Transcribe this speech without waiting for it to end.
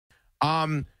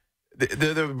The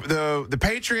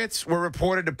Patriots were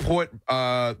reported to put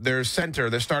their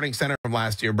starting center from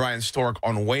last year, Bryan Stork,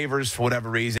 on waivers for whatever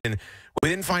reason. We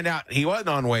didn't find out he wasn't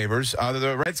on waivers.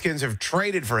 The Redskins have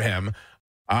traded for him.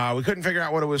 We couldn't figure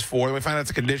out what it was for. We found out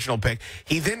it's a conditional pick.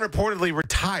 He then reportedly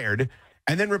retired,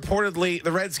 and then reportedly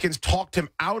the Redskins talked him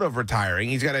out of retiring.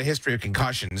 He's got a history of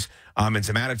concussions and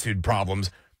some attitude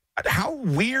problems. How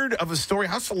weird of a story,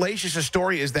 how salacious a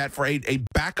story is that for a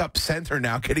backup center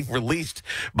now getting released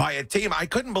by a team? I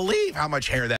couldn't believe how much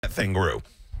hair that thing grew.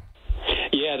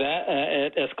 Yeah, that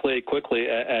it escalated quickly,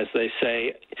 as they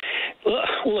say.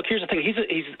 Look, here's the thing.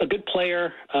 He's a good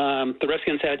player. The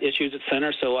Redskins had issues at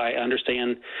center, so I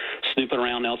understand snooping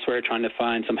around elsewhere, trying to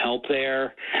find some help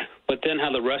there. But then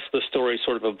how the rest of the story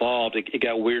sort of evolved, it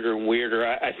got weirder and weirder.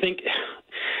 I think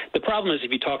the problem is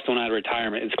if you talk someone out of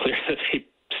retirement, it's clear that they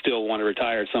still want to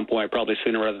retire at some point, probably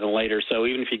sooner rather than later. So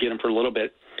even if you get him for a little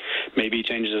bit, maybe he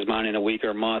changes his mind in a week or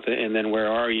a month, and then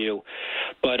where are you?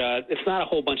 But it's not a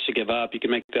whole bunch to give up. You can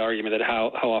make the argument that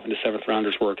how often do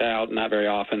seventh-rounders work out? Not very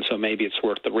often, so maybe it's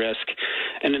worth the risk.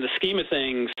 And in the scheme of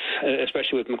things,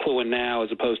 especially with McCloughan now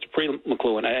as opposed to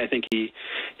pre-McCloughan, I think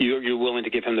you're willing to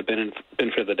give him the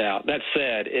benefit of the doubt. That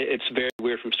said, it's very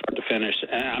weird from start to finish.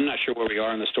 And I'm not sure where we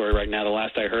are in the story right now. The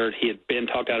last I heard, he had been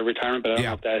talked out of retirement, but I don't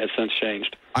know if that has since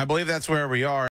changed. I believe that's where we are.